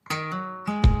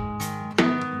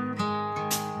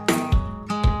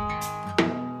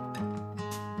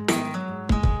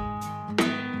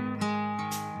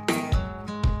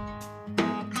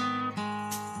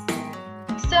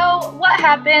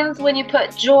happens when you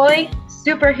put joy,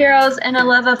 superheroes, and a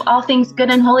love of all things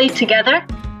good and holy together?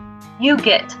 You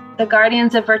get the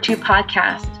Guardians of Virtue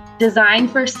podcast, designed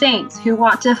for saints who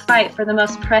want to fight for the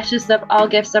most precious of all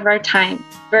gifts of our time,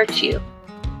 virtue.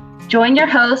 Join your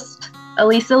host,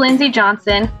 Elisa Lindsay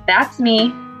Johnson, that's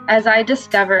me, as I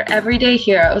discover everyday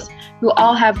heroes who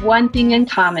all have one thing in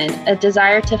common, a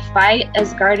desire to fight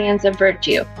as guardians of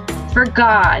virtue. For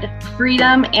God,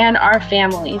 freedom, and our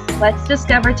families, let's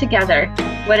discover together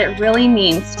what it really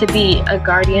means to be a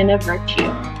guardian of virtue.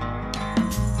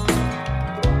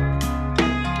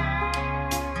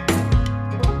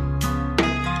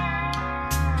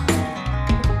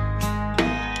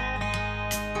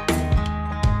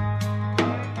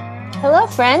 Hello,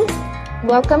 friends.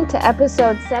 Welcome to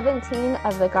episode 17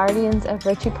 of the Guardians of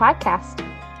Virtue podcast.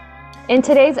 In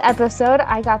today's episode,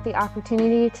 I got the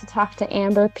opportunity to talk to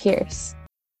Amber Pearce.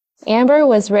 Amber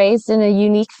was raised in a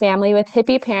unique family with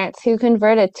hippie parents who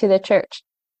converted to the church,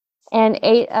 and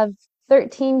 8 of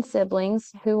 13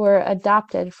 siblings who were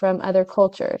adopted from other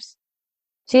cultures.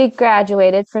 She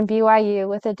graduated from BYU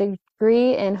with a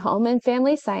degree in home and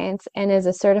family science and is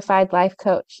a certified life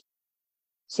coach.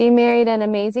 She married an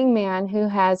amazing man who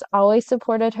has always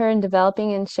supported her in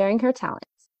developing and sharing her talents.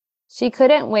 She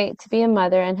couldn't wait to be a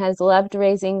mother and has loved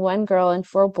raising 1 girl and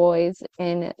 4 boys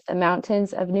in the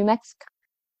mountains of New Mexico.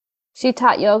 She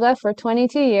taught yoga for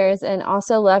 22 years and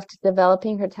also loved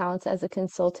developing her talents as a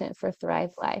consultant for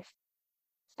Thrive Life.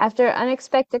 After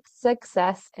unexpected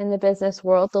success in the business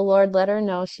world, the Lord let her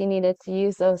know she needed to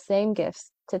use those same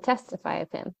gifts to testify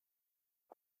of Him.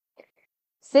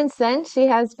 Since then, she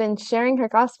has been sharing her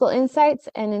gospel insights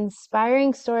and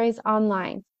inspiring stories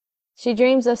online. She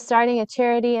dreams of starting a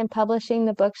charity and publishing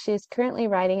the book she is currently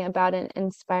writing about an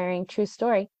inspiring true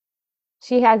story.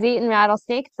 She has eaten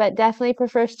rattlesnake, but definitely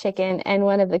prefers chicken, and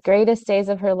one of the greatest days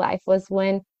of her life was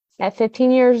when, at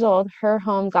 15 years old, her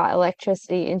home got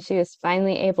electricity and she was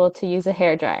finally able to use a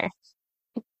hairdryer.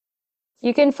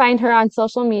 You can find her on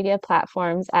social media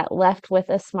platforms at Left with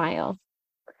a Smile.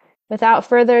 Without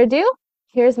further ado,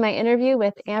 here's my interview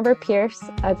with Amber Pearce,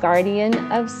 a guardian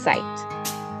of sight.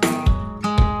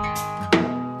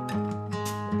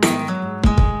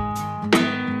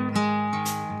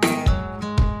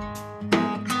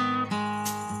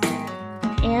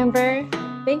 Amber,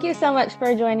 thank you so much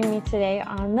for joining me today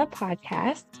on the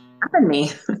podcast. Having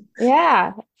me.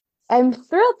 Yeah, I'm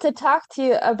thrilled to talk to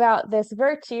you about this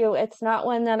virtue. It's not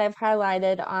one that I've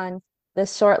highlighted on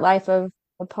this short life of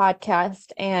a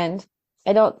podcast, and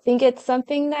I don't think it's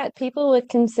something that people would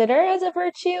consider as a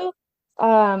virtue,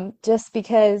 just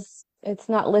because it's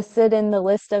not listed in the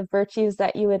list of virtues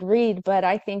that you would read, but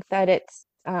I think that it's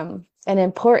an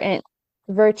important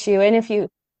virtue. And if you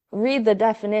read the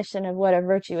definition of what a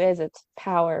virtue is, it's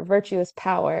power. Virtue is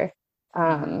power.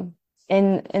 In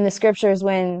the scriptures,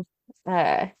 when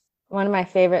one of my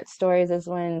favorite stories is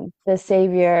when the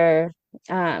Savior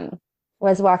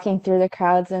was walking through the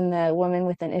crowds and the woman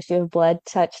with an issue of blood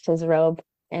touched his robe,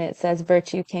 and it says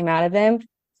virtue came out of him.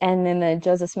 And in the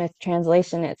Joseph Smith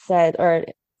translation, it said, or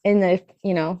in the,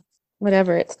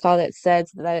 whatever it's called, it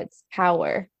says that it's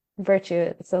power,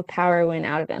 virtue. So power went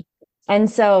out of him. And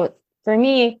so for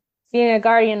me, being a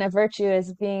guardian of virtue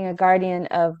is being a guardian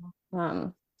of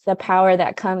the power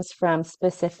that comes from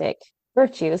specific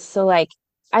virtues. So like,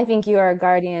 I think you are a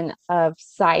guardian of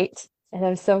sight, and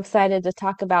I'm so excited to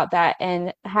talk about that.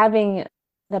 And having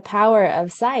the power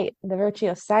of sight, the virtue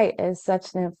of sight, is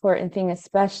such an important thing,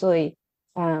 especially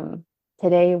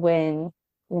today when,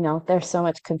 there's so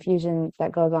much confusion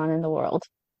that goes on in the world.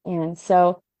 And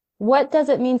so what does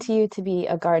it mean to you to be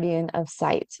a guardian of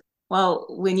sight? Well,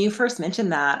 when you first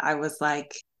mentioned that, I was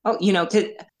like, oh, 'cause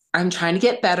I'm trying to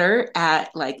get better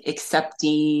at like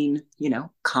accepting,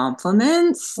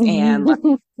 compliments and like,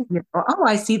 oh,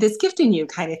 I see this gift in you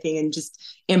kind of thing, and just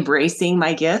embracing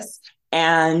my gifts.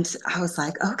 And I was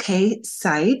like, okay,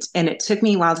 sight. And it took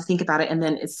me a while to think about it. And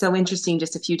then it's so interesting.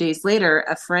 Just a few days later,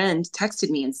 a friend texted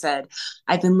me and said,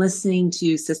 I've been listening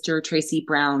to Sister Tracy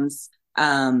Brown's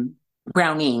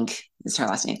Browning, is her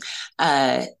last name,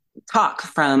 talk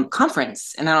from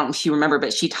conference. And I don't know if you remember,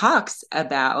 but she talks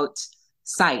about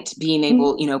sight, being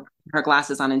able, her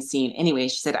glasses on and seeing. Anyway,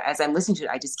 she said, as I'm listening to it,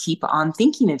 I just keep on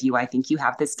thinking of you. I think you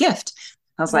have this gift.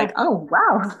 I was like, oh,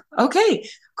 wow. Okay,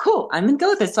 cool. I'm going to go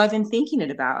with this. So I've been thinking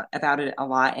about it a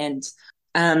lot. And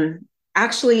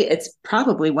actually, it's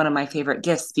probably one of my favorite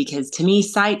gifts, because to me,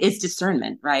 sight is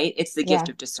discernment, right? It's the gift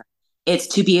of discernment. It's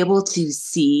to be able to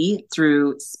see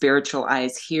through spiritual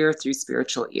eyes, hear through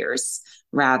spiritual ears,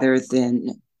 rather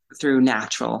than through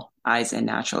natural eyes and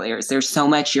natural ears. There's so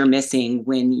much you're missing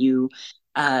when you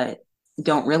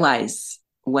don't realize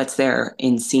what's there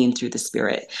in seen through the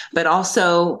spirit. But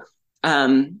also,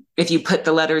 if you put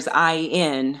the letters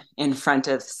in front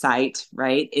of sight,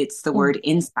 right? It's the Mm. word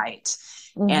insight.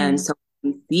 And Mm-hmm. so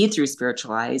we see through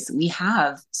spiritual eyes, we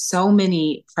have so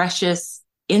many precious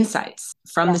insights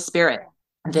from Yeah. the spirit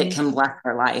that Mm-hmm. can bless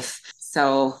our life.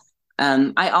 So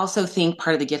I also think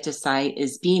part of the gift of sight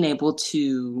is being able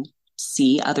to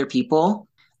see other people,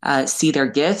 see their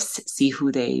gifts, see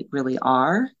who they really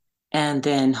are, and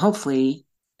then hopefully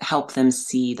help them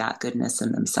see that goodness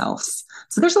in themselves.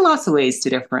 So there's lots of ways to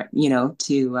different,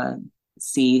 to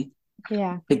see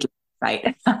Yeah. the gift of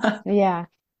sight. Yeah.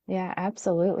 Yeah,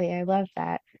 absolutely. I love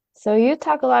that. So you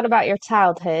talk a lot about your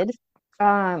childhood.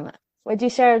 Um, would you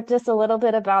share just a little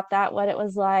bit about that, what it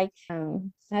was like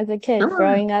as a kid Sure.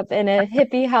 growing up in a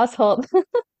hippie household?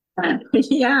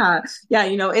 Yeah. Yeah.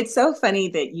 It's so funny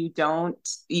that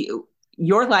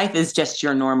your life is just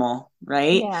your normal,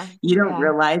 right? Yeah. You don't Yeah.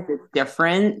 realize it's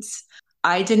different.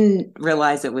 I didn't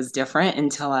realize it was different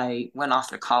until I went off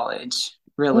to college,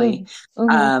 really. Mm.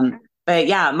 Mm-hmm. But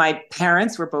yeah, my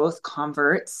parents were both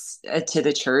converts to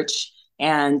the church.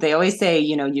 And they always say,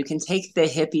 you can take the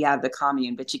hippie out of the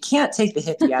commune, but you can't take the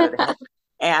hippie out of the hippie.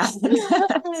 And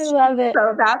I love it.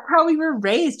 so that's how we were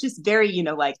raised, just very,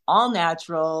 like all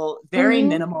natural, very Mm-hmm.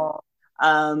 minimal.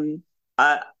 Um,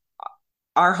 uh,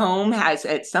 our home has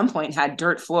at some point had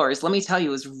dirt floors. Let me tell you,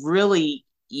 it was really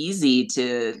easy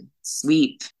to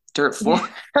sweep dirt Yeah.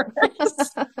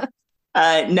 floors.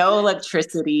 No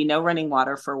electricity, no running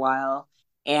water for a while.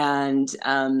 And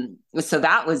so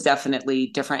that was definitely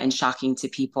different and shocking to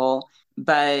people.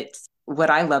 But what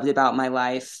I loved about my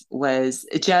life was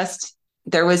just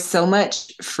there was so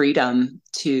much freedom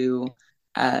to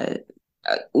uh,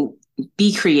 uh,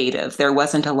 be creative. There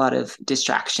wasn't a lot of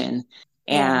distraction.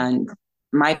 Yeah. And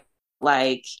my,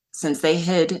 like, since they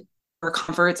had were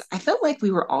converts, I felt like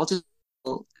we were all just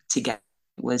together.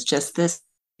 It was just this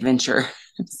adventure,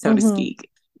 so to Mm-hmm. speak.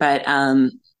 But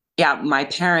yeah, my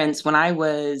parents, when I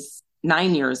was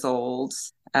 9 years old,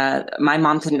 my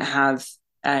mom couldn't have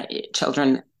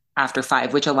children after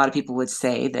five, which a lot of people would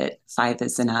say that five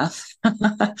is enough.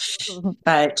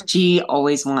 But she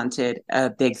always wanted a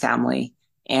big family.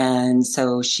 And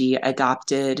so she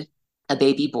adopted a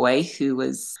baby boy who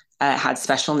was had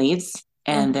special needs.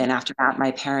 And Mm-hmm. then after that,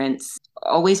 my parents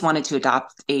always wanted to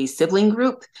adopt a sibling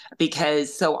group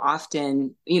because so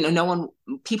often, no one,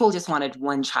 people just wanted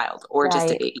one child or just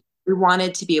a Right. baby. We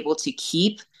wanted to be able to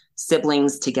keep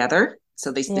siblings together.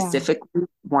 So they Yeah. specifically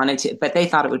wanted to, but they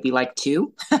thought it would be like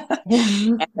two. Yeah.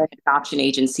 And the adoption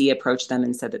agency approached them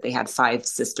and said that they had five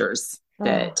sisters Oh,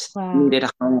 that wow. needed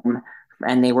a home.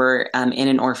 And they were in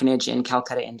an orphanage in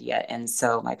Calcutta, India. And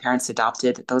so my parents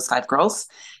adopted those five girls.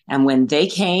 And when they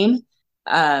came,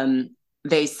 um,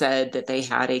 they said that they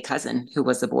had a cousin who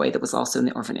was a boy that was also in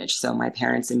the orphanage. So my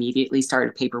parents immediately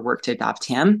started paperwork to adopt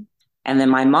him. And then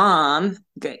my mom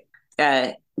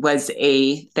was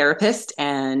a therapist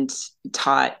and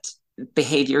taught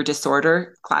behavior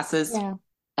disorder classes Yeah.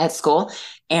 at school.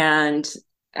 And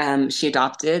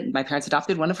my parents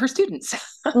adopted one of her students.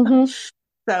 Mm-hmm.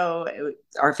 So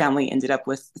our family ended up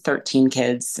with 13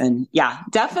 kids. And yeah,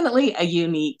 definitely a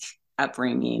unique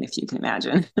upbringing, if you can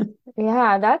imagine.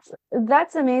 Yeah,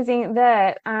 that's amazing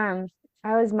that I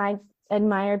always might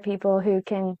admire people who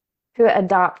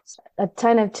adopt a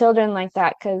ton of children like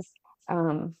that because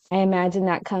I imagine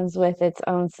that comes with its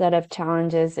own set of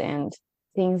challenges and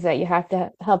things that you have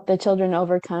to help the children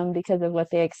overcome because of what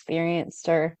they experienced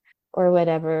or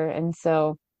whatever. And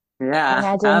so I Yeah,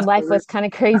 imagine life absolutely. was kind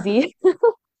of crazy.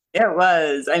 It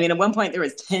was. I mean, at one point there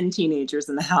was 10 teenagers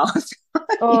in the house.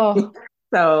 Oh, it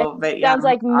So, but yeah, sounds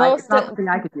like it's not something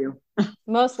I could do.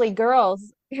 mostly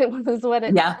girls. It was what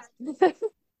it Yeah.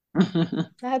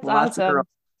 That's Lots of girls.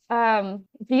 awesome.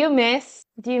 Do you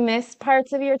miss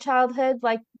parts of your childhood,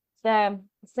 like the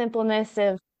simpleness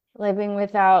of living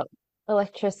without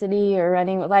electricity or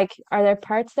running? Like, are there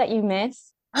parts that you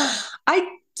miss? I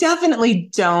definitely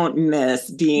don't miss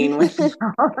being without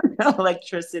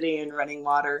electricity and running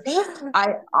water.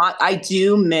 I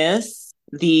do miss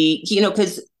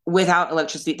because without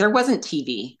electricity, there wasn't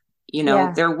TV.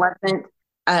 Yeah, There wasn't.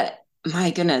 Uh,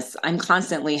 my goodness, I'm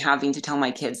constantly having to tell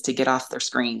my kids to get off their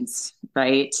screens,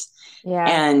 right? yeah,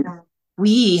 And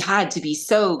we had to be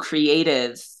so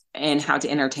creative in how to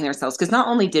entertain ourselves because not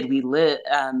only did we live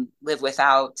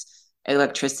without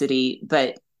electricity,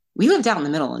 but we lived out in the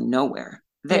middle of nowhere.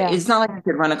 yeah. It's not like we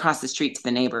could run across the street to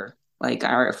the neighbor. Like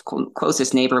our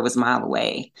closest neighbor was a mile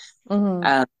away. Hmm.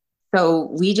 Um,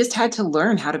 so we just had to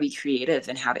learn how to be creative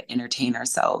and how to entertain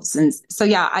ourselves. And so,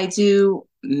 yeah, I do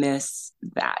miss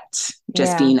that.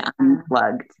 Just Yeah, being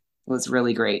unplugged was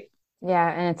really great. Yeah,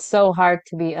 and it's so hard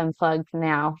to be unplugged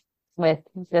now with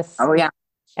just Oh yeah.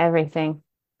 everything.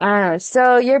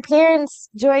 So your parents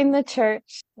joined the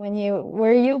church when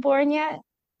were you born yet?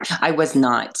 I was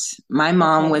not. My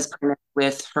mom Okay. was pregnant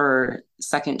with her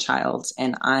second child,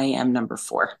 and I am number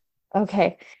four.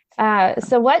 Okay.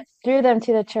 So what drew them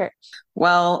to the church?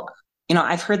 Well,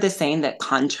 I've heard the saying that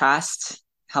contrast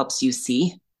helps you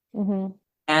see. Hmm.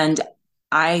 And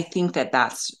I think that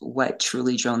that's what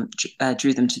truly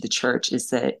drew them to the church is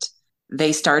that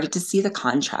they started to see the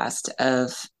contrast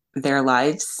of their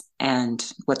lives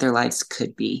and what their lives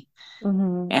could be.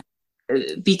 Hmm.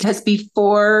 And because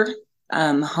before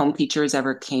home teachers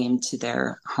ever came to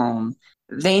their home,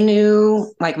 they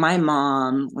knew, like my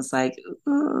mom was like,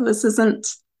 "Ooh, this isn't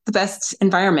the best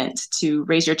environment to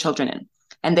raise your children in."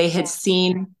 And Yeah.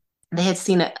 they had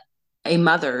seen a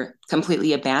mother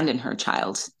completely abandon her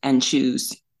child and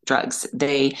choose drugs.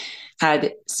 They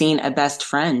had seen a best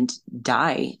friend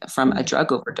die from a Mhm.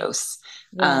 drug overdose.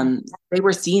 Yeah. They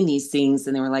were seeing these things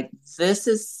and they were like, this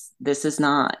is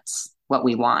not what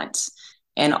we want.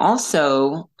 And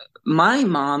also, my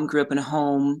mom grew up in a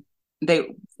home,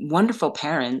 they wonderful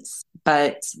parents,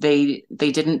 but they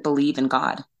didn't believe in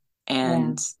God Yeah.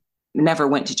 and never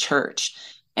went to church.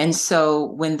 And so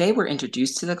when they were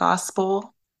introduced to the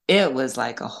gospel, it was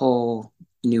like a whole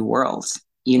new world,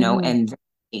 Hmm. and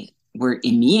they were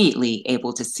immediately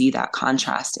able to see that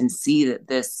contrast and see that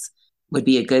this would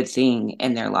be a good thing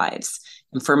in their lives.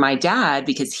 And for my dad,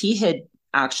 because he had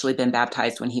actually been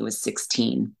baptized when he was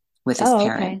 16 with his Oh,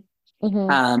 parents, okay. Hmm.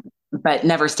 um, but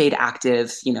never stayed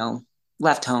active,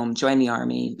 left home, joined the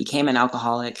army, became an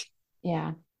alcoholic.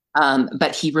 Yeah.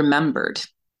 But Hmm. he remembered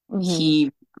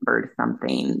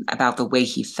something about the way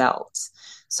he felt.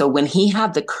 So when he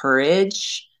had the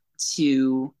courage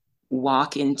to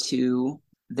walk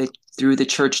the through the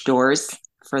church doors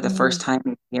for the first Hmm. time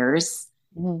in years,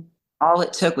 Hmm. all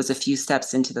it took was a few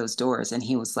steps into those doors, and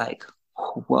he was like,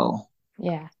 "Whoa,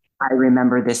 Yeah. I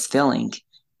remember this feeling."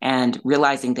 And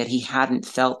realizing that he hadn't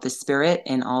felt the spirit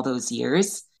in all those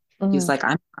years, he was Hmm. like,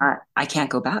 I can't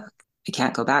go back. I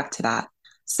can't go back to that.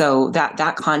 So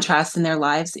that contrast in their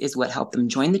lives is what helped them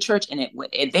join the church, and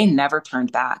they never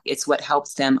turned back. It's what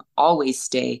helps them always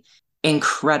stay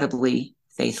incredibly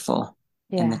faithful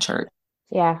in the Yeah. church.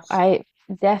 Yeah. I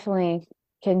definitely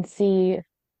can see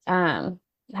um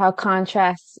how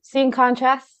seeing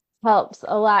contrast helps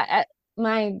a lot.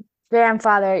 My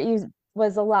grandfather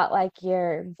was a lot like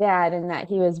your dad in that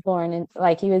he was born and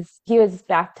like he was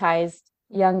baptized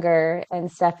younger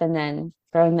and stuff and then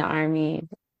joined the army,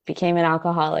 became an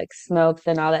alcoholic, smoked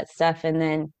and all that stuff, and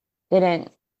then didn't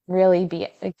really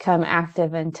become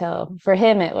active until for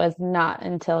him it was not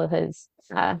until his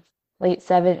late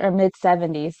seven or mid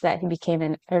 70s that he became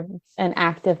an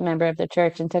active member of the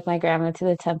church and took my grandma to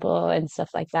the temple and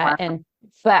stuff like that. And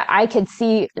but I could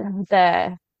see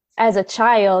the as a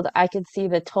child, I could see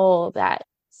the toll that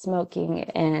smoking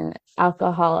and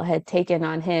alcohol had taken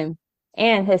on him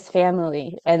and his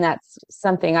family. And that's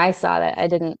something I saw that I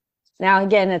didn't. Now,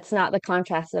 again, it's not the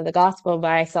contrast of the gospel,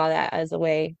 but I saw that as a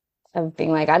way of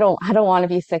being like, I don't want to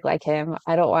be sick like him.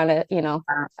 I don't want to,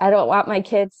 I don't want my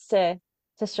kids to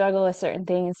struggle with certain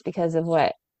things because of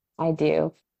what I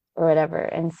do or whatever.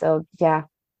 And so, yeah,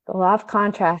 the law of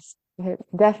contrast it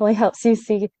definitely helps you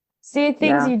see things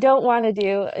Yeah. you don't want to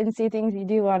do and see things you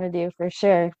do want to do for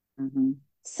sure. Mm-hmm.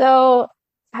 So,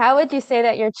 how would you say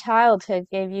that your childhood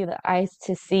gave you the eyes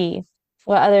to see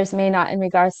what others may not in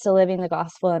regards to living the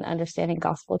gospel and understanding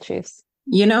gospel truths?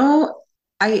 You know,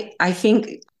 I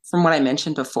think from what I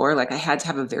mentioned before, like I had to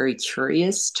have a very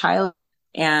curious child,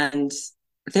 and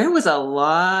there was a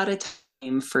lot of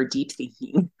time for deep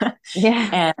thinking,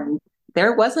 Yeah. and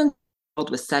there wasn't a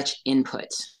world with such input,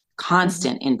 Hmm.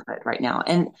 constant input right now,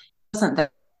 and it wasn't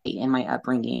that way in my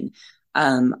upbringing.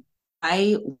 Um,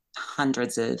 I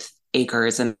hundreds of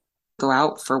acres and go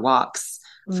out for walks,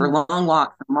 for Mm. long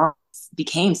walks.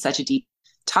 Became such a deep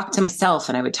talk to myself,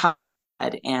 and I would talk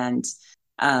and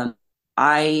um,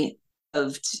 I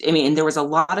loved, I mean, and there was a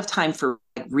lot of time for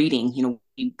like, reading, you're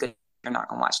not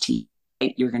going to watch TV,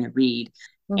 right? You're going to read.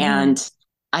 Hmm. And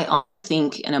I also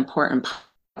think an important part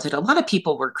that a lot of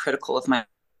people were critical of my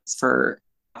for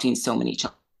adopting so many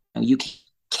children. You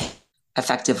can't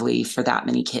effectively for that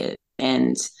many kids.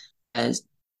 And as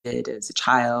as a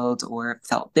child or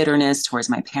felt bitterness towards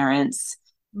my parents.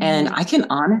 And Hmm. I can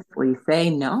honestly say,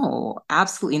 no,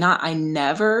 absolutely not. I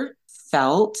never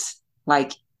felt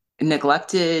like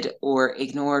neglected or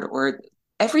ignored, or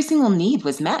every single need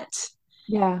was met.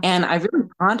 Yeah. And I really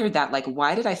pondered that, like,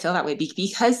 why did I feel that way?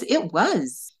 Because it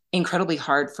was incredibly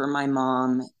hard for my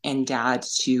mom and dad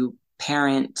to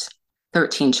parent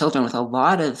 13 children with a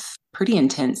lot of pretty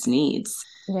intense needs.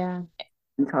 Yeah.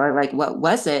 And so I like, what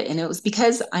was it? And it was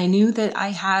because I knew that I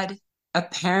had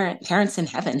parents in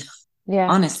heaven, Yeah.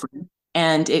 honestly.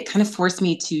 And it kind of forced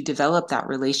me to develop that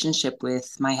relationship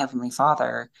with my Heavenly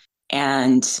Father.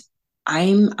 And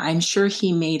I'm sure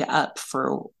he made up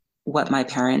for what my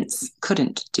parents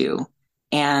couldn't do.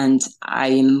 And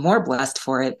I'm more blessed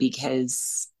for it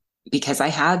because I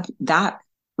had that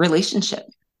relationship.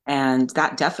 And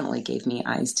that definitely gave me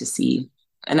eyes to see.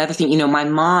 Another thing,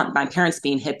 my parents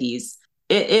being hippies,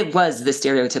 it was the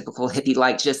stereotypical hippie,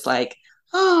 like just like,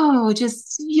 oh,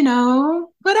 just,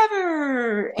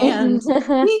 whatever, and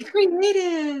be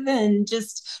creative and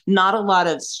just not a lot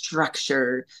of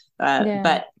structure. Yeah.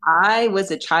 But I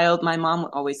was a child. My mom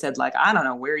always said, like, I don't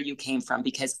know where you came from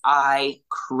because I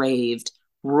craved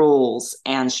rules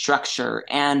and structure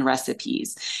and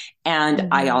recipes. And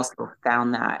I Hmm. also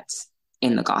found that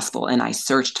in the gospel and I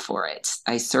searched for it.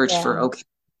 I searched for, Yeah. okay,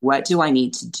 what do I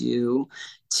need to do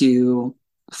to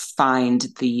find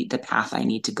the path I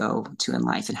need to go to in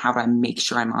life and how do I make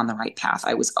sure I'm on the right path?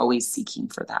 I was always seeking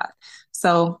for that.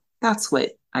 So that's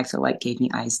what I feel like gave me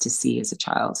eyes to see as a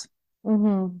child.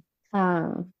 Hmm.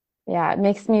 Um, yeah, it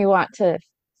makes me want to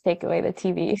take away the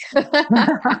TV.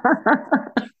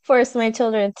 Force my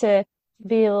children to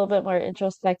be a little bit more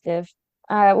introspective.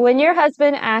 When your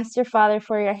husband asked your father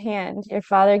for your hand, your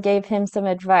father gave him some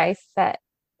advice that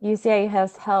you say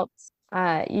has helped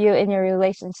you in your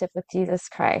relationship with Jesus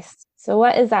Christ. So,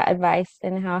 what is that advice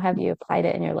and how have you applied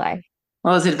it in your life?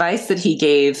 Well, it was advice that he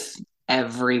gave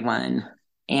everyone.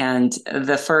 And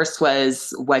the first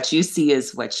was, what you see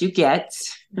is what you get.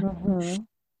 Hmm.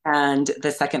 And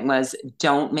the second was,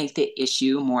 don't make the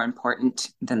issue more important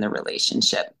than the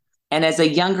relationship. And as a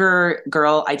younger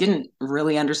girl, I didn't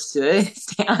really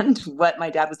understand what my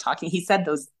dad was talking. He said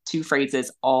those two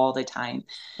phrases all the time.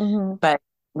 Hmm. But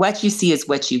what you see is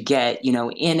what you get, in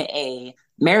a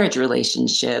marriage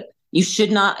relationship. You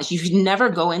should never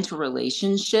go into a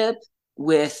relationship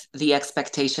with the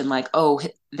expectation like, oh,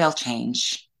 they'll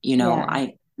change. Yeah.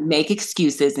 I make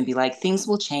excuses and be like, things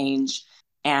will change,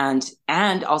 and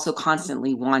also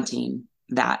constantly wanting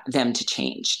that them to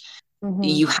change. Hmm.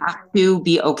 You have to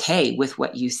be okay with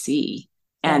what you see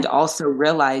Yeah. and also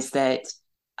realize that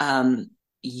um,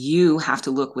 you have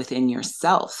to look within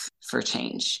yourself for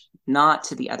change, not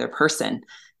to the other person.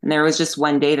 And there was just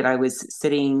one day that I was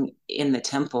sitting in the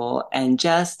temple and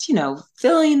just,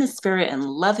 feeling the spirit and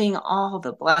loving all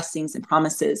the blessings and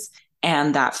promises.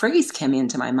 And that phrase came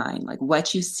into my mind, like,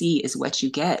 what you see is what you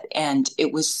get. And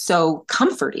it was so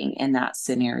comforting in that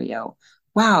scenario.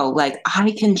 Wow, like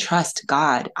I can trust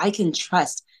God. I can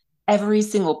trust every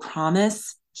single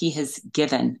promise he has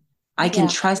given. I can Yeah.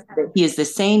 trust that he is the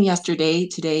same yesterday,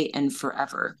 today, and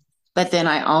forever. But then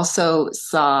I also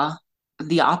saw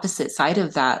the opposite side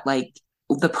of that, like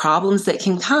the problems that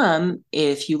can come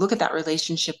if you look at that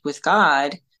relationship with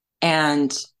God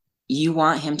and you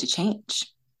want him to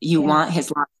change. You Yeah. want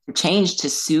his life to change to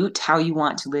suit how you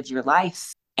want to live your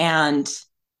life. And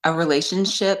a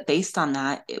relationship based on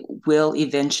that, it will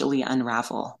eventually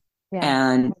unravel. Yeah.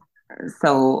 And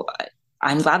so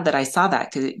I'm glad that I saw that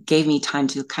because it gave me time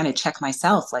to kind of check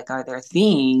myself. Like, are there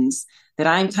things that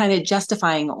I'm kind of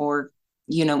justifying or,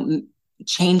 you know,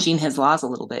 changing his laws a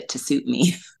little bit to suit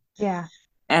me? Yeah.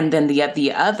 And then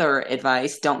the other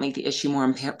advice, don't make the issue more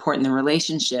important than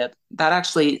relationship. That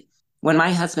actually, when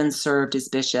my husband served as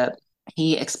bishop,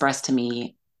 he expressed to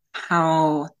me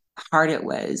how hard it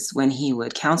was when he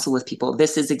would counsel with people.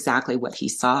 This is exactly what he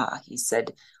saw. He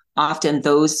said, often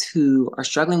those who are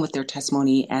struggling with their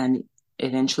testimony and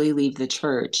eventually leave the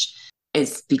church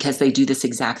is because they do this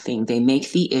exact thing. They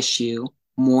make the issue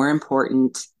more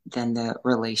important than the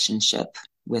relationship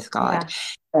with God. Yeah.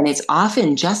 And it's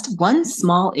often just one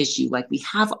small issue. Like we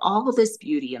have all this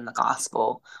beauty in the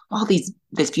gospel, all this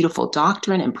beautiful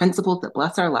doctrine and principles that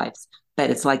bless our lives. But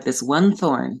it's like this one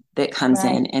thorn that comes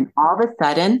Right. in, and all of a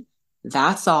sudden,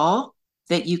 that's all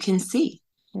that you can see.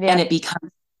 And Yeah. it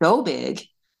becomes so big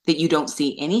that you don't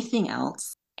see anything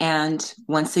else. And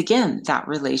once again, that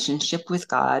relationship with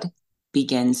God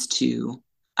begins to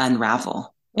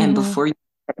unravel. And Hmm. before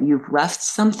you've left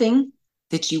something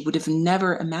that you would have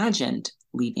never imagined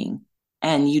leaving,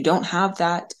 and you don't have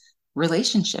that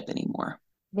relationship anymore.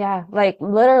 Yeah, like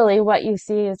literally what you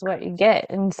see is what you get.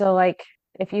 And so like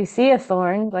if you see a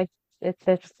thorn, like it's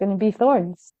going to be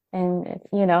thorns. And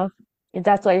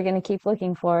that's what you're going to keep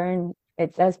looking for and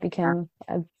it does become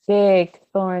a big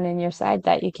thorn in your side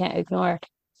that you can't ignore.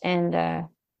 And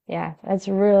yeah, that's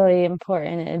really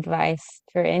important advice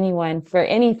for anyone, for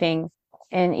anything.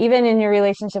 And even in your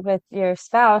relationship with your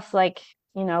spouse, like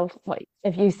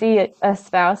if you see a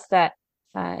spouse that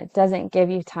doesn't give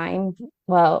you time,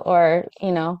 well, or,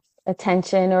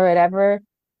 attention or whatever,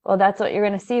 well, that's what you're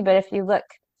going to see. But if you look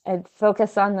and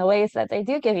focus on the ways that they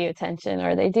do give you attention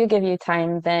or they do give you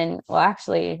time, then, well,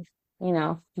 actually,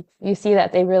 you see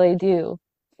that they really do,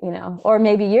 or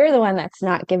maybe you're the one that's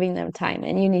not giving them time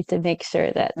and you need to make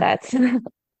sure that that's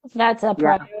that's a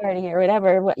Yeah. priority or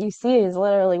whatever. What you see is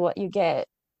literally what you get.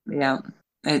 Yeah.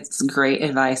 It's great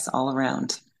advice all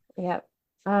around. Yep.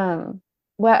 Um,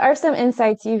 what are some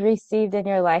insights you've received in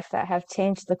your life that have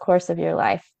changed the course of your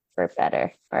life for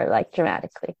better or like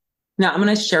dramatically? Now, I'm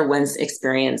going to share one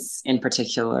experience in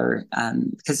particular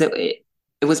because it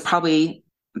was probably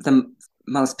the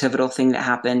most pivotal thing that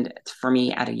happened for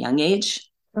me at a young age.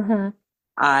 Mm-hmm.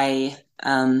 I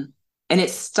and it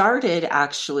started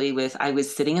actually with I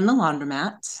was sitting in the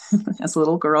laundromat as a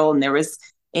little girl, and there was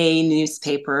a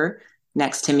newspaper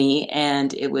next to me,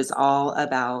 and it was all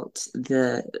about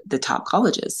the top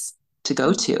colleges to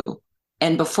go to.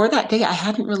 And before that day, I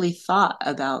hadn't really thought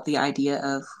about the idea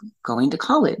of going to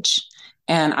college.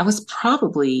 And I was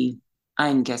probably,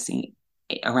 I'm guessing,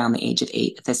 around the age of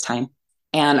 8 at this time.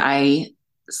 And I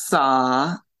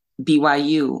saw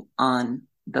BYU on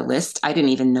the list. I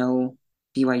didn't even know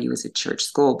BYU was a church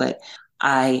school, but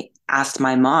I asked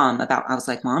my mom I was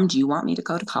like, Mom, do you want me to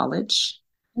go to college?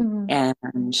 Mm-hmm.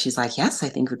 And she's like, Yes, I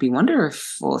think it would be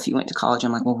wonderful if you went to college.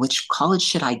 I'm like, Well, which college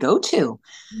should I go to?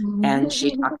 And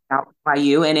she talked about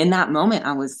BYU. And in that moment,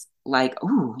 I was like,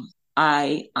 oh,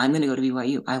 I'm going to go to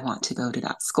BYU. I want to go to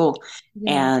that school.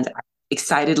 Yeah. And I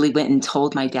excitedly went and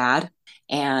told my dad.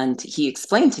 And he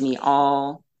explained to me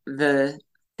all the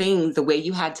things, the way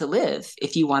you had to live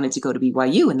if you wanted to go to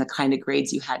BYU and the kind of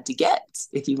grades you had to get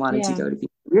if you wanted to Yeah. go to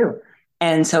BYU.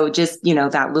 And so just,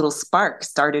 that little spark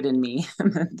started in me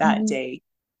that Mhm. day.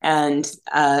 And,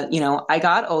 I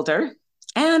got older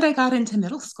and I got into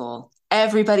middle school,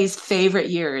 everybody's favorite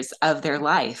years of their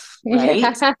life, right?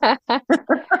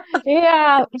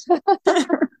 Yeah. Yeah.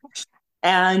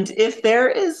 And if there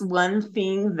is one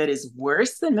thing that is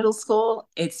worse than middle school,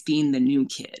 it's being the new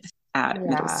kid at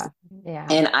middle Yeah. school. Yeah.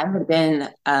 And I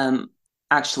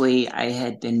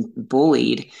had been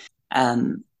bullied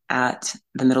at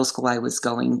the middle school I was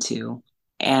going to.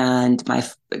 And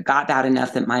got bad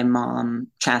enough that my mom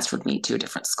transferred me to a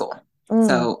different school. Mm.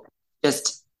 So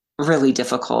just really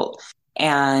difficult.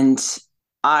 And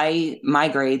my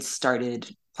grades started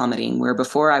plummeting, where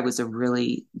before I was a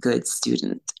really good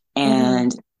student. Mm-hmm.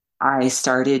 And I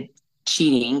started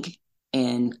cheating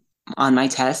in on my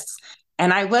tests.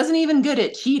 And I wasn't even good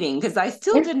at cheating because I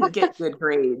still didn't get good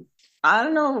grades. I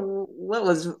don't know what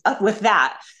was up with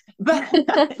that. But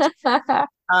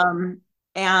um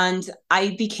and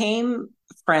I became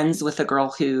friends with a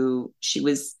girl who she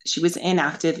was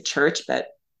inactive at church, but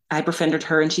I befriended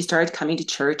her and she started coming to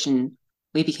church and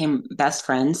we became best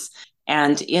friends.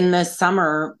 And in the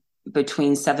summer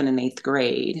between 7th and 8th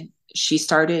grade, she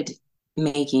started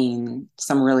making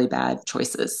some really bad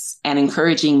choices and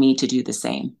encouraging me to do the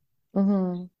same.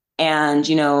 Mm-hmm.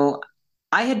 And,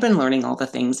 I had been learning all the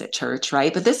things at church,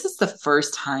 right? But this is the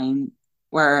first time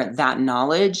where that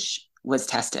knowledge was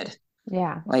tested.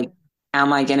 Yeah. Like,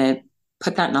 am I going to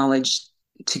put that knowledge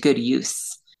to good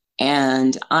use?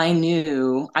 And I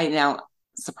knew, now,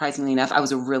 surprisingly enough, I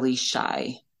was a really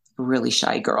shy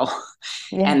girl.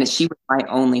 Yeah. And she was my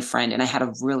only friend. And I had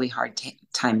a really hard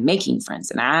time making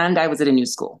friends. And I was at a new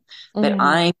school. But Mm-hmm.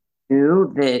 I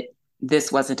knew that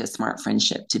this wasn't a smart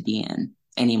friendship to be in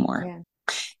anymore. Yeah.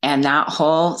 And that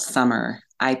whole summer,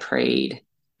 I prayed.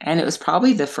 And it was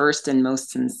probably the first and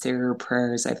most sincere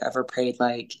prayers I've ever prayed,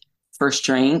 like for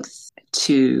strength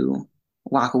to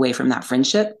walk away from that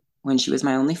friendship when she was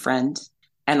my only friend,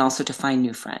 and also to find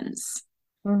new friends.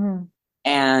 Mm-hmm.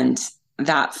 And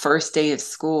that first day of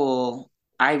school,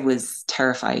 I was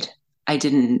terrified. I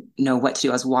didn't know what to do.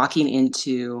 I was walking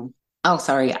into, oh,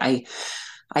 sorry, I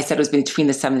said it was between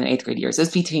the 7th and 8th grade years. It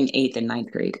was between 8th and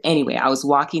 9th grade. Anyway, I was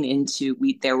walking into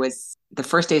there was the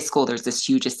first day of school, there's this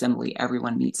huge assembly.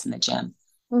 Everyone meets in the gym.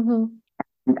 Mm-hmm.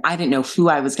 And I didn't know who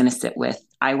I was going to sit with.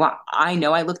 I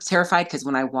know I looked terrified because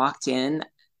when I walked in,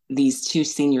 these two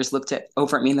seniors looked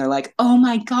over at me and they're like, "Oh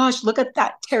my gosh, look at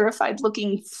that terrified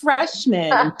looking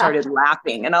freshman," and started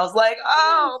laughing. And I was like,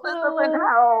 "Oh, this doesn't Oh,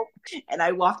 help." And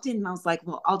I walked in and I was like,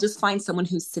 "Well, I'll just find someone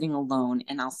who's sitting alone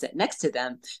and I'll sit next to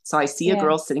them." So I see a yeah.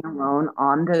 girl sitting alone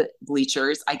on the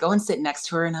bleachers. I go and sit next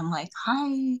to her and I'm like,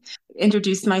 "Hi,"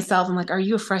 introduced myself. I'm like, "Are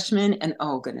you a freshman?" And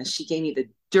oh goodness, she gave me the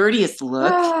dirtiest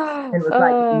look and was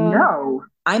like, Oh, "No,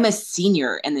 I'm a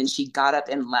senior." And then she got up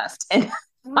and left. And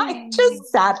I just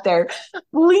sat there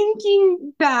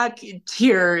blinking back in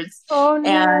tears. Oh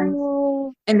And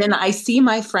no. and then I see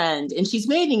my friend and she's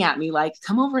waving at me like,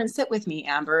 come over and sit with me,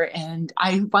 Amber. And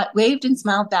I waved and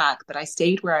smiled back, but I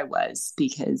stayed where I was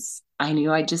because I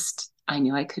knew I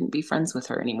couldn't be friends with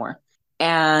her anymore.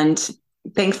 And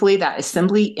thankfully that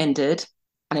assembly ended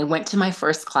and I went to my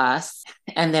first class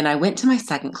and then I went to my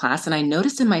second class and I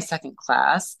noticed in my second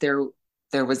class there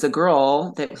was a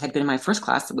girl that had been in my first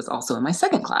class that was also in my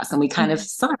second class. And we kind of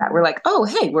saw that. We're like, oh,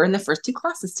 hey, we're in the first two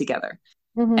classes together.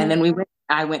 And Mm-hmm. then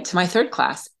I went to my third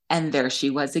class and there she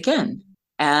was again.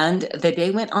 And the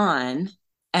day went on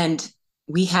and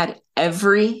we had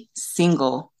every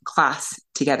single class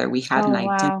together. We had an Oh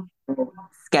identical wow.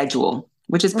 schedule,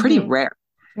 which is pretty Mm-hmm. rare.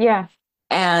 Yeah.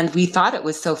 And we thought it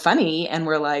was so funny. And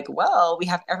we're like, well, we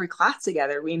have every class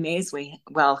together. We may as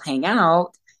well hang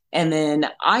out. And then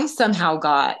I somehow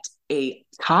got a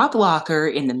top locker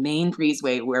in the main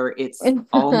breezeway where it's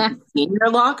all senior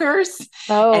lockers.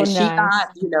 Oh, And she nice.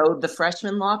 got, the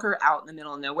freshman locker out in the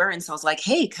middle of nowhere. And so I was like,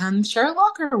 hey, come share a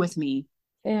locker with me.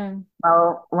 Yeah.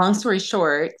 Well, long story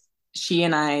short, she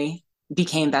and I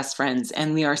became best friends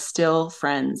and we are still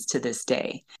friends to this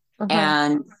day. Uh-huh.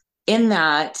 And in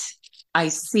that, I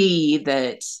see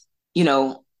that, you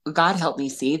know, God helped me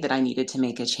see that I needed to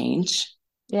make a change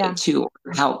Yeah. to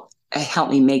help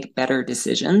me make better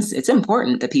decisions. It's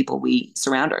important the people we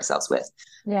surround ourselves with.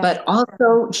 Yeah. But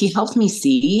also he helped me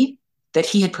see that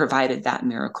he had provided that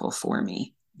miracle for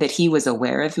me, that he was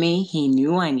aware of me. He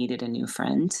knew I needed a new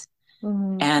friend.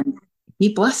 Mm-hmm. And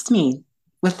he blessed me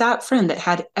with that friend that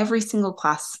had every single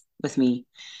class with me.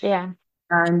 Yeah.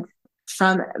 And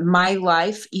from my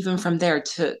life, even from there,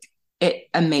 took it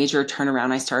a major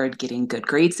turnaround. I started getting good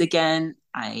grades again.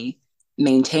 I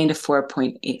maintained a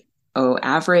 4.80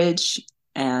 average,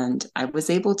 and I was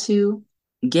able to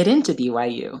get into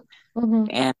BYU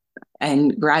Mm-hmm.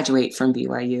 and graduate from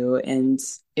BYU. And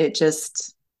it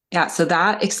just, yeah, so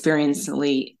that experience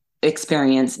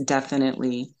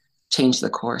definitely changed the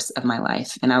course of my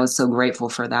life. And I was so grateful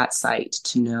for that site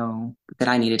to know that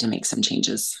I needed to make some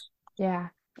changes. Yeah.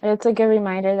 It's a good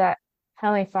reminder that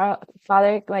Heavenly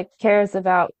Father like cares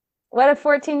about what a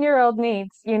 14-year-old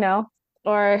needs,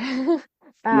 or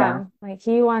Yeah. like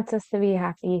he wants us to be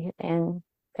happy, and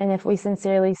if we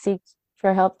sincerely seek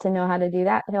for help to know how to do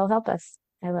that, he'll help us.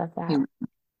 I love that.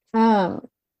 Um,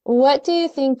 what do you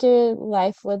think your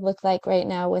life would look like right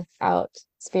now without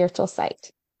spiritual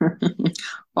sight?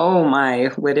 Oh my,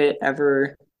 would it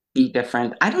ever be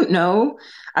different? I don't know.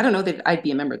 I don't know that I'd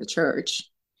be a member of the church,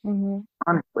 Hmm.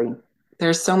 honestly.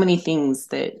 There's so many things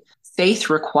that faith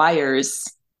requires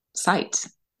sight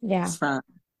Yeah. from.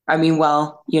 I mean,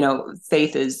 well,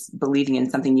 faith is believing in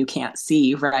something you can't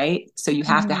see, right? So you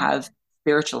have to Hmm. have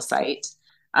spiritual sight.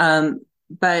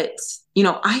 But,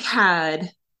 I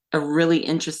had a really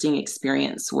interesting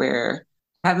experience where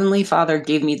Heavenly Father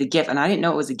gave me the gift, and I didn't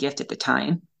know it was a gift at the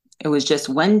time. It was just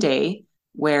one day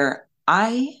where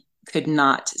I could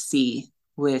not see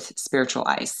with spiritual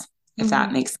eyes, if that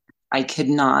Hmm. makes sense. I could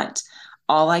not.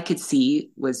 All I could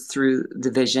see was through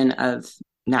the vision of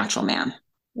natural man.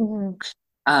 Hmm.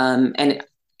 And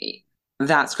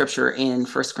that scripture in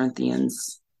First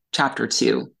Corinthians chapter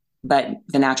 2, but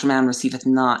the natural man receiveth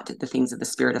not the things of the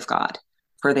Spirit of God,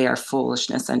 for they are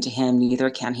foolishness unto him, neither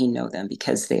can he know them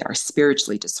because they are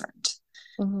spiritually discerned.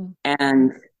 Hmm.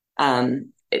 And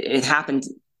it happened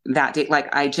that day.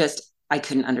 Like I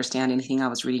couldn't understand anything I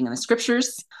was reading in the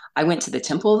scriptures. I went to the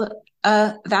temple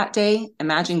that day.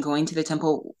 Imagine going to the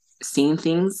temple, seeing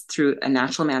things through a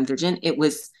natural man vision. It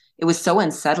was so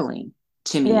unsettling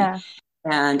to me. Yeah.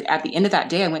 And at the end of that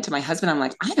day, I went to my husband. I'm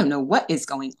like, I don't know what is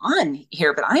going on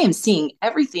here, but I am seeing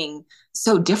everything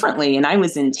so differently. And I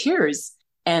was in tears.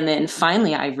 And then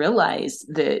finally, I realized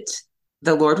that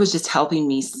the Lord was just helping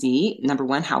me see, number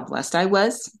one, how blessed I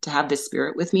was to have this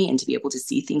spirit with me and to be able to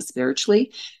see things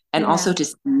spiritually, and Yeah. also to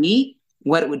see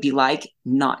what it would be like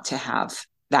not to have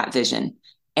that vision.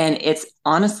 And it's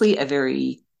honestly a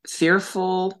very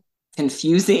fearful,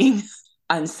 confusing,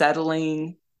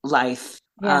 unsettling life.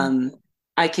 Yeah.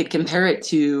 I could compare it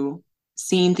to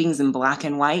seeing things in black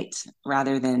and white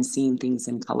rather than seeing things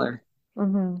in color.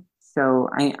 Hmm. So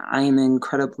I am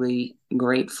incredibly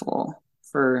grateful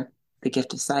for the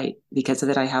gift of sight. Because of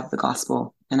it, I have the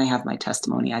gospel and I have my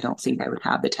testimony. I don't think I would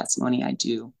have the testimony I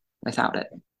do without it.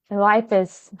 Life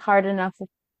is hard enough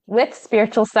with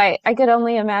spiritual sight. I could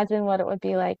only imagine what it would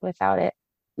be like without it.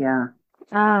 Yeah.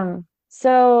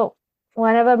 So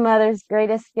one of a mother's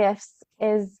greatest gifts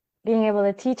is being able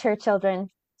to teach her children.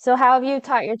 So how have you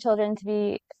taught your children to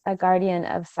be a guardian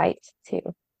of sight too?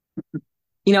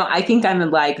 I think I'm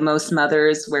like most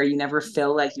mothers where you never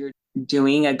feel like you're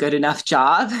doing a good enough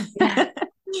job. Yeah.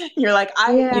 You're like,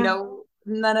 Yeah.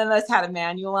 none of us had a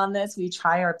manual on this. We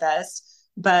try our best.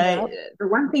 But Yep. the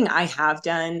one thing I have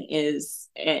done is,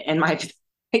 and my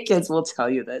kids will tell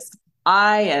you this,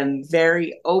 I am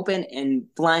very open and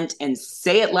blunt and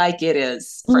say it like it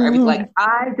is for everything. Like,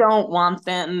 I don't want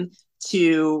them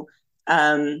to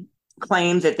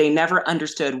claim that they never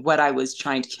understood what I was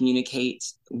trying to communicate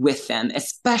with them,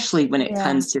 especially when it Yeah.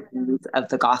 comes to things of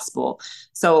the gospel.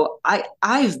 So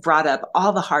I've brought up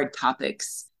all the hard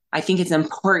topics. I think it's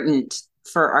important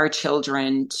for our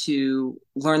children to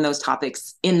learn those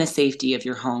topics in the safety of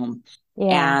your home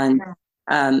Yeah. and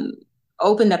um,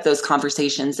 opened up those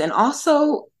conversations. And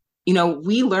also,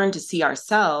 we learn to see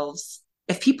ourselves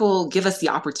if people give us the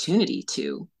opportunity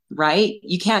to, right?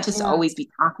 You can't just Yeah. always be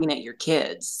talking at your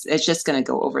kids. It's just going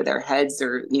to go over their heads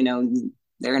or,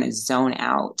 they're going to zone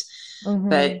out.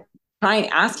 But Hmm. trying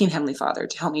asking Heavenly Father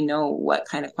to help me know what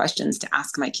kind of questions to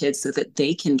ask my kids so that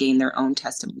they can gain their own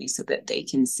testimony, so that they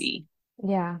can see.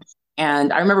 Yeah.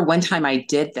 And I remember one time I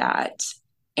did that,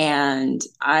 and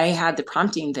I had the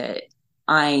prompting that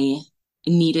I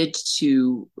needed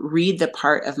to read the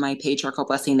part of my patriarchal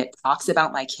blessing that talks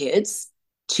about my kids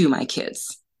to my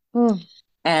kids. Mm.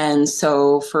 And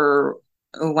so for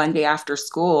one day after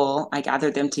school, I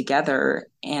gathered them together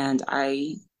and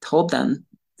I told them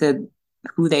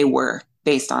who they were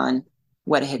based on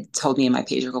what it had told me in my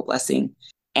patriarchal blessing.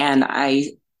 And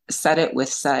I said it with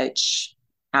such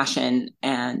passion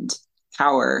and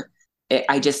power.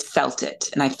 I just felt it.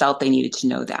 And I felt they needed to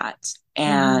know that. Hmm.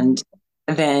 And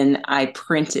then I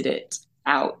printed it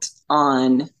out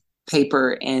on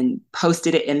paper and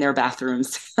posted it in their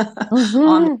bathrooms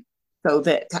on Hmm. so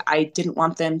that I didn't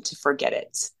want them to forget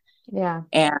it. Yeah.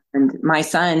 And my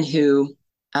son, who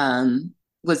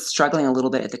was struggling a little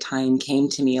bit at the time, came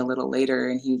to me a little later,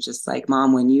 and he was just like,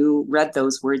 "Mom, when you read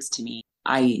those words to me,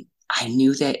 I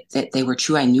knew that they were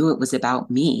true. I knew it was about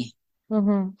me."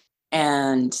 Hmm.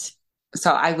 And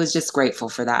so I was just grateful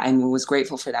for that. I was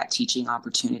grateful for that teaching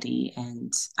opportunity,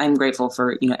 and I'm grateful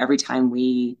for every time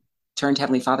we turn to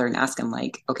Heavenly Father and ask Him,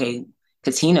 like, okay,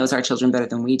 because He knows our children better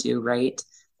than we do, right?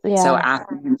 So Yeah.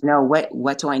 asking him to know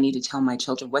what do I need to tell my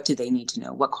children? What do they need to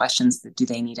know? What questions do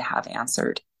they need to have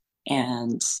answered?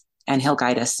 And and he'll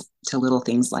guide us to little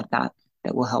things like that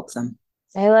that will help them.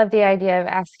 I love the idea of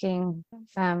asking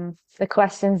the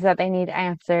questions that they need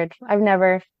answered. I've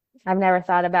never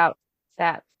thought about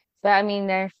that. But I mean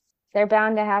they're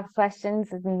bound to have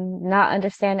questions and not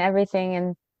understand everything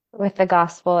and with the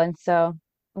gospel. And so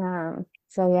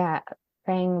yeah,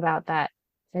 praying about that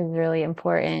is really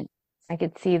important. I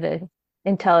could see the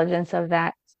intelligence of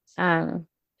that. Um,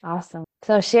 awesome.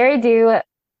 So Sherry,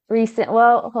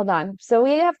 well, hold on. So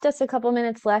we have just a couple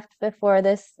minutes left before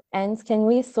this ends. Can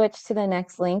we switch to the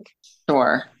next link?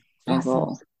 Sure, I Awesome.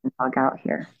 will log out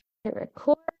here. Hit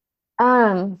record.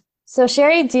 So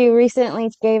Sherry Dew recently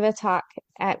gave a talk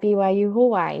at BYU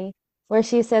Hawaii where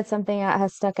she said something that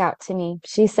has stuck out to me.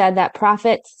 She said that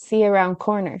prophets see around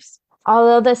corners.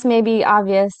 Although this may be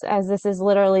obvious, as this is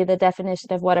literally the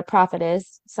definition of what a prophet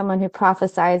is, someone who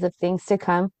prophesies of things to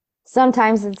come,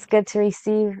 sometimes it's good to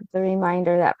receive the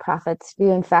reminder that prophets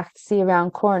do in fact see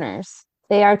around corners.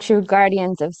 They are true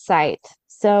guardians of sight.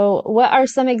 So, what are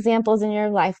some examples in your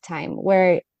lifetime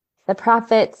where the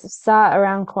prophets saw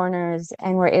around corners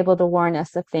and were able to warn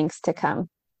us of things to come?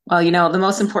 Well, the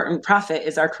most important prophet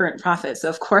is our current prophet. So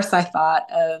of course I thought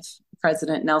of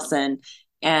President Nelson,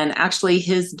 and actually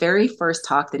his very first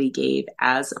talk that he gave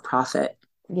as a prophet,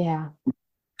 Yeah.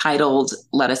 titled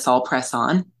 "Let Us All Press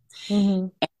On." Hmm.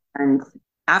 And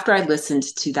after I listened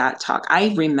to that talk,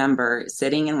 I remember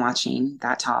sitting and watching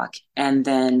that talk. And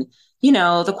then,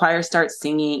 the choir starts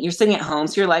singing. You're sitting at home,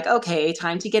 so you're like, okay,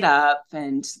 time to get up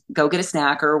and go get a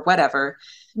snack or whatever.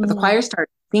 But the Hmm. choir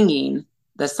starts singing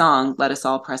the song, "Let Us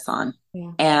All Press On."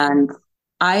 Yeah. And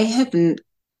I have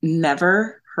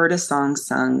never heard a song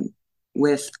sung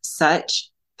with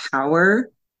such power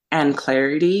and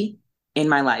clarity in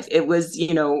my life. It was,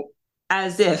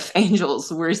 as if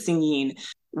angels were singing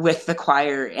with the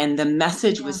choir, and the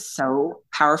message Yeah. was so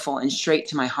powerful and straight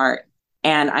to my heart.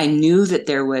 And I knew that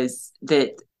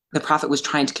the prophet was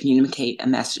trying to communicate a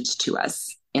message to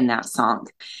us in that song.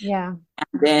 Yeah.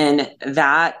 And then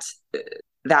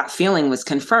that feeling was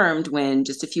confirmed when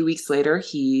just a few weeks later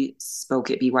he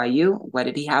spoke at BYU. What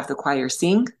did he have the choir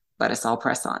sing? "Let Us All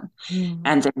Press On." Mm.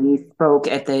 And then he spoke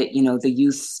at the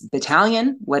youth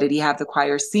battalion. What did he have the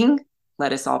choir sing?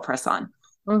 "Let Us All Press On."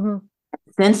 Hmm.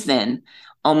 Since then,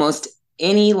 almost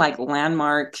any like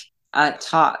landmark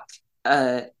talk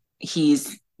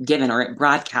he's given or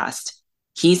broadcast,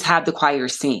 He's had the choir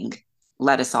sing,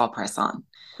 Let Us All Press On.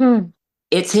 Hmm.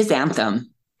 It's his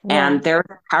anthem, Yeah. and there's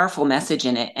a powerful message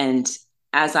in it. And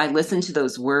as I listen to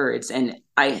those words, and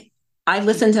I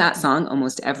listen to that song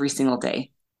almost every single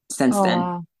day since Oh then.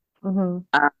 wow. Hmm.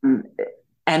 Um,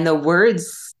 and the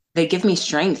words, they give me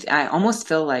strength. I almost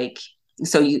feel like,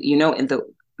 so you know, in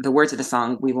the words of the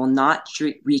song, we will not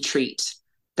retreat,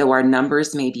 though our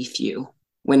numbers may be few,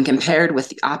 when compared with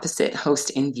the opposite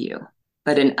host in view.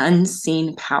 But an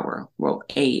unseen power will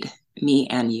aid me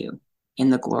and you in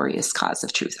the glorious cause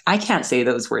of truth. I can't say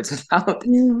those words without,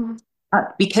 Mm.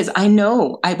 because I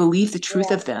know, I believe the truth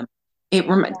Yeah. of them.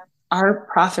 Our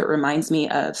prophet reminds me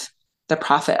of the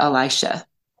prophet Elisha,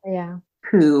 Yeah.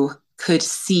 who could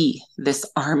see this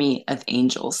army of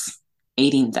angels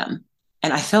aiding them.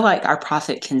 And I feel like our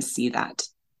prophet can see that.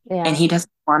 And Yeah. he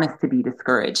doesn't want us to be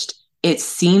discouraged. It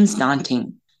seems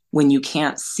daunting when you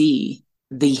can't see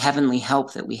the heavenly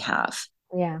help that we have,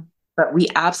 Yeah. but we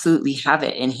absolutely have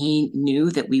it. And he knew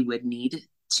that we would need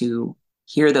to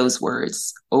hear those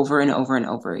words over and over and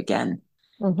over again.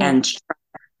 Hmm. And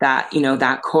that,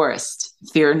 that chorus,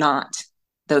 fear not,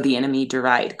 though the enemy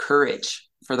deride, courage,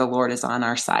 for the Lord is on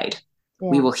our side.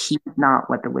 We Yeah. will heed not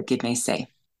what the wicked may say.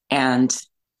 And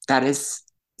that is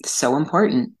so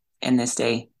important in this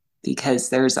day, because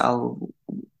there's a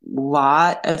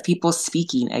lot of people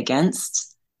speaking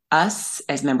against us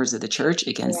as members of the church,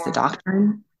 against the Yeah.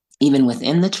 doctrine, even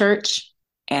within the church.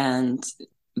 And,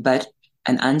 but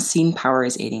an unseen power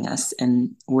is aiding us,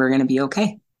 and we're going to be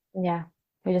okay. Yeah.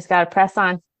 We just gotta press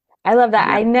on. I love that.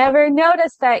 Yeah. I never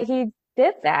noticed that he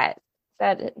did that.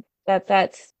 That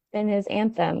that's in his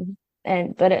anthem.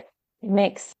 And but it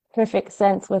makes perfect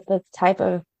sense with the type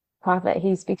of prophet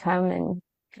he's become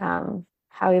and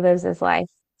how he lives his life.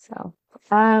 So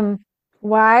um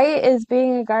why is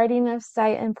being a guardian of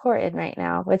sight important right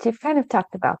now? Which you've kind of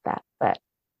talked about that, but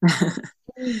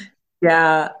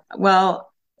Yeah.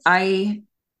 Well,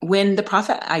 when the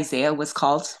prophet Isaiah was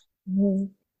called, Mhm.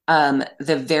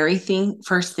 the very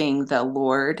first thing the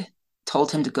Lord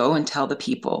told him to go and tell the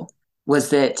people was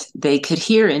that they could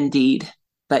hear indeed,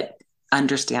 but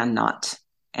understand not,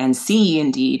 and see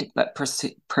indeed, but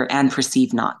and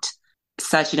perceive not.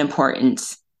 Such an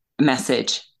important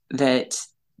message, that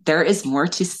there is more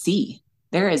to see,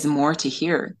 there is more to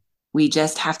hear. We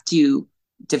just have to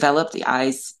develop the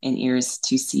eyes and ears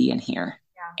to see and hear.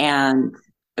 And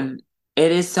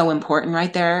it is so important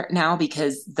right there now,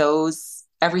 because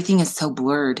everything is so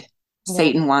blurred. Yeah.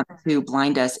 Satan wants to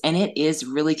blind us, and it is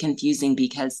really confusing,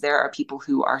 because there are people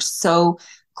who are so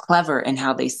clever in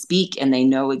how they speak, and they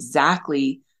know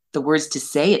exactly the words to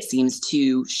say, it seems,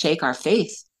 to shake our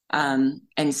faith. And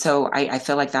so I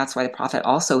feel like that's why the prophet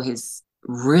also has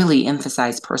really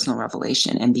emphasized personal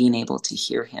revelation and being able to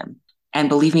hear him. And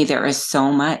believe me, there is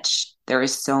so much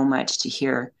to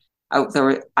hear.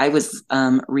 I was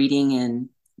reading in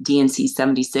D&C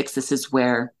 76. This is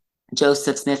where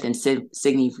Joseph Smith and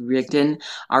Sidney Rigdon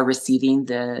are receiving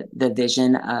the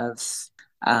vision of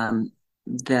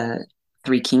the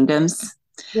three kingdoms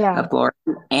Yeah. of glory.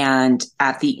 And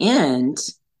at the end,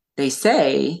 they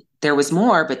say there was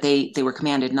more, but they were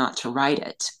commanded not to write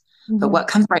it. But Hmm. what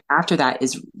comes right after that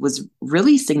was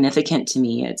really significant to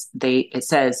me. It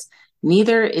says,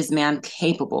 neither is man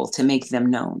capable to make them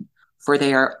known, for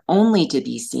they are only to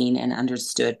be seen and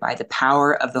understood by the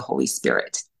power of the Holy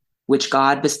Spirit, which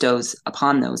God bestows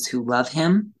upon those who love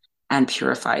him and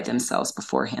purify themselves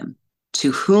before him,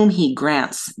 to whom he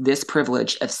grants this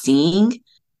privilege of seeing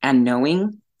and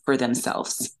knowing for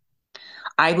themselves.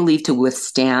 I believe to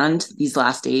withstand these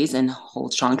last days and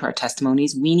hold strong to our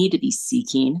testimonies, we need to be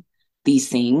seeking these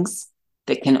things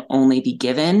that can only be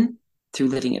given through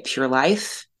living a pure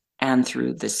life and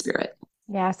through the Spirit.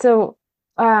 Yeah. So,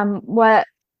 what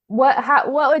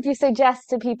would you suggest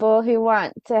to people who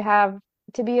want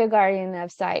to be a guardian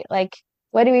of sight? Like,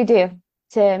 what do we do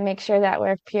to make sure that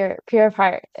we're pure of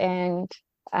heart and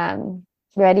um,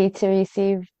 ready to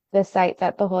receive the sight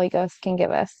that the Holy Ghost can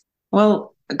give us?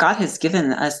 Well, God has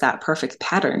given us that perfect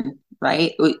pattern,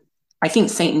 right? I think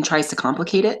Satan tries to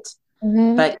complicate it,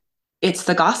 Hmm. but it's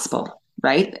the gospel,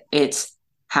 right? It's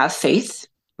have faith,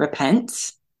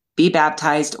 repent, be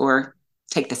baptized, or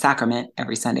take the sacrament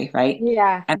every Sunday, right?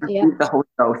 Yeah. And Yeah. receive the Holy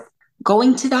Ghost.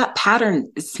 Going to that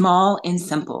pattern is small and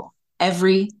simple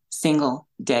every single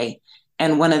day.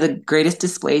 And one of the greatest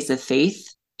displays of faith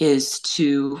is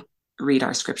to read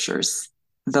our scriptures,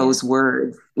 Yeah. those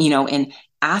words, and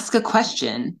ask a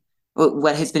question.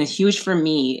 What has been huge for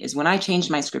me is when I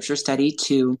changed my scripture study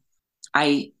to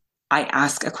I I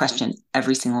ask a question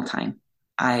every single time.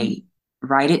 I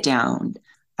write it down.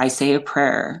 I say a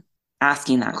prayer.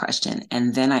 asking that question.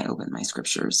 And then I opened my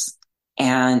scriptures.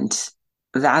 And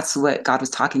that's what God was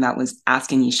talking about, was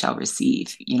asking, you shall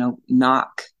receive,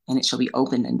 knock and it shall be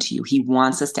opened unto you. He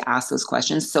wants us to ask those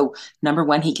questions. So number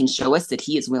one, he can show us that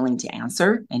he is willing to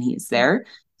answer and he is there.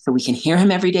 So we can hear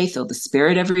him every day, feel the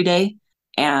Spirit every day.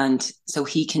 And so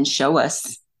he can show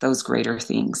us those greater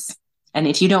things. And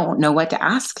if you don't know what to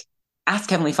ask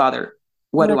Heavenly Father,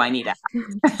 what do I need to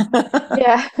ask?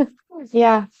 Yeah.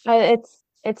 Yeah.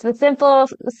 It's the simple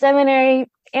seminary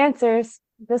answers,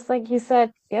 just like you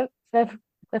said. Yep.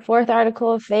 The fourth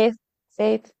article of faith,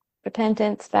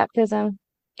 repentance, baptism,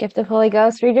 gift of Holy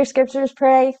Ghost, read your scriptures,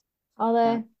 pray. All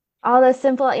the all the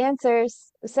simple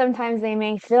answers. Sometimes they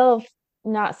may feel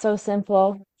not so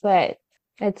simple, but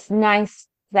it's nice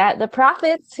that the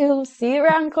prophets who see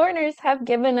around corners have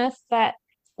given us that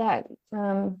that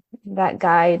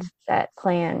guide, that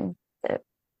plan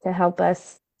to help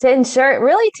us to ensure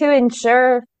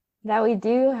that we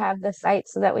do have the sight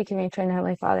so that we can return to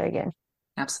Heavenly Father again.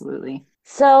 Absolutely.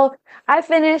 So I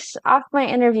finished off my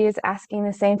interviews asking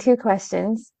the same two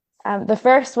questions. The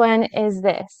first one is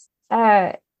this.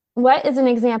 What is an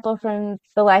example from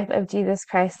the life of Jesus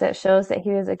Christ that shows that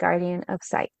he was a guardian of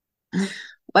sight?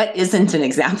 What isn't an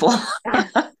example?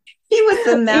 He was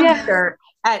the Yeah. master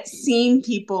at seeing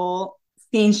people,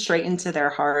 seeing straight into their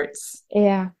hearts.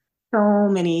 Yeah. So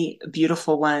many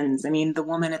beautiful ones. I mean, the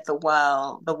woman at the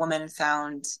well, the woman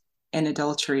found in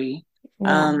adultery.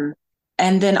 Yeah.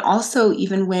 And then also,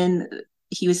 even when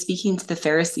he was speaking to the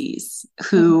Pharisees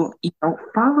who,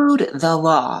 followed the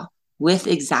law with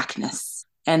exactness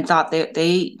and thought that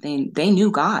they knew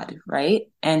God, right?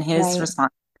 And his Right.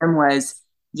 response to them was,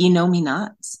 "Ye know me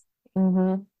not."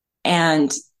 Mm-hmm.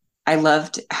 And I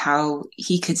loved how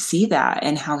he could see that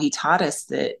and how he taught us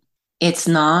that it's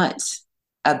not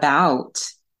about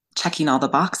checking all the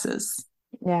boxes.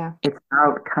 Yeah. It's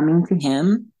about coming to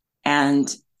him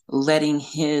and letting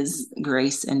his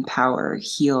grace and power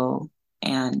heal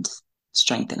and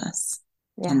strengthen us.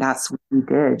 Yeah. And that's what he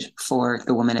did for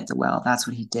the woman at the well. That's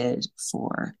what he did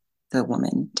for the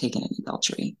woman taken in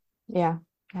adultery. Yeah.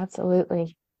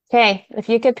 Absolutely. Okay, if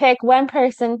you could pick one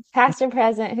person, past or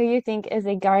present, who you think is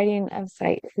a guardian of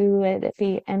sight, who would it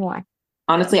be and why?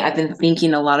 Honestly, I've been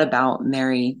thinking a lot about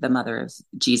Mary, the mother of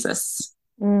Jesus,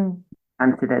 Mm,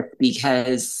 onto this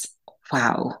because,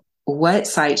 wow, what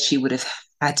sight she would have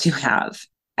had to have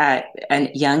at a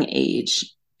young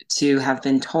age to have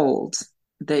been told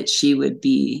that she would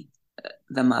be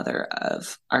the mother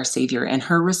of our Savior. And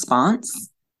her response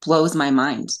blows my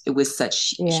mind. It was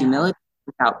such yeah, humility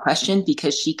without question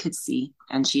because she could see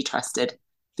and she trusted.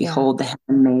 yeah, Behold, the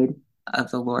handmaid of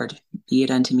the Lord, be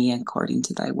it unto me according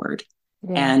to thy word.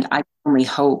 yeah, And I only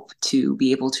hope to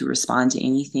be able to respond to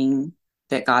anything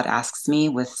that God asks me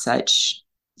with such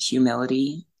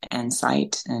humility and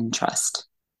sight and trust.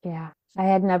 yeah. I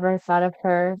had never thought of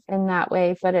her in that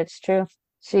way, but it's true.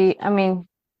 I mean,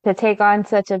 to take on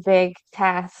such a big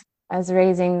task as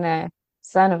raising the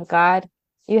Son of God,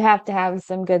 you have to have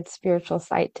some good spiritual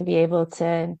sight to be able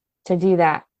to do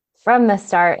that from the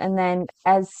start. And then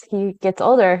as he gets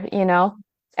older,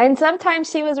 and sometimes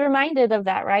she was reminded of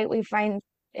that, right? We find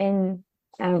in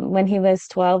when he was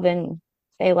 12 and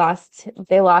they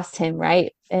lost him,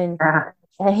 right? Yeah.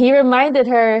 And he reminded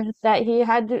her that he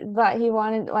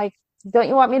wanted, like, don't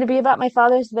you want me to be about my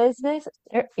father's business?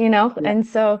 Yeah. And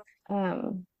so,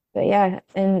 but yeah,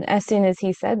 and as soon as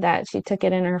he said that, she took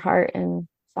it in her heart and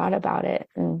thought about it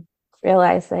and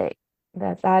realized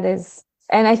that is,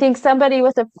 and I think somebody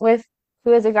with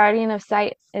who is a guardian of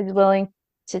sight is willing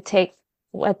to take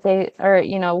what they are,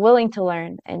 willing to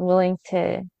learn and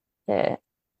to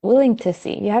willing to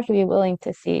see. You have to be willing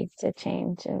to see, to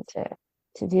change, and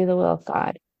to do the will of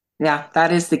God. Yeah,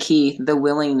 that is the key, the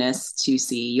willingness to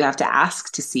see. You have to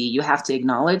ask to see. You have to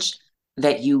acknowledge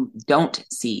that you don't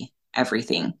see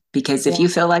everything. Because if Yeah, you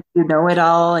feel like you know it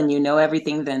all and you know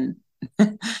everything, then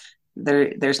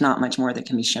there's not much more that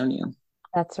can be shown you.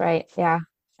 that's right. Yeah.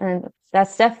 And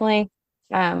that's definitely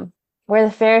where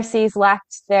the Pharisees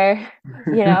lacked their,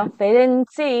 they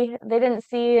didn't see,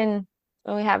 and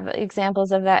we have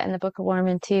examples of that in the Book of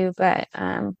Mormon too. But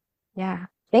yeah,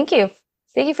 thank you.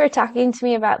 Thank you for talking to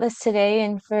me about this today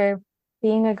and for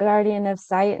being a guardian of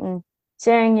sight and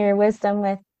sharing your wisdom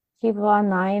with people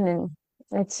online. And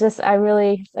I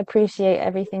really appreciate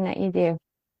everything that you do.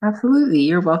 Absolutely.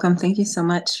 You're welcome. Thank you so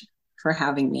much for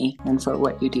having me and for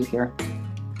what you do here.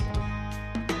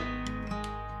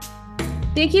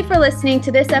 Thank you for listening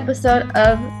to this episode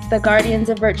of the Guardians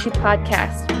of Virtue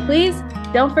podcast. Please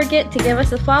don't forget to give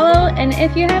us a follow, and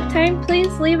if you have time,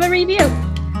 please leave a review.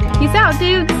 Peace out,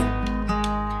 dudes.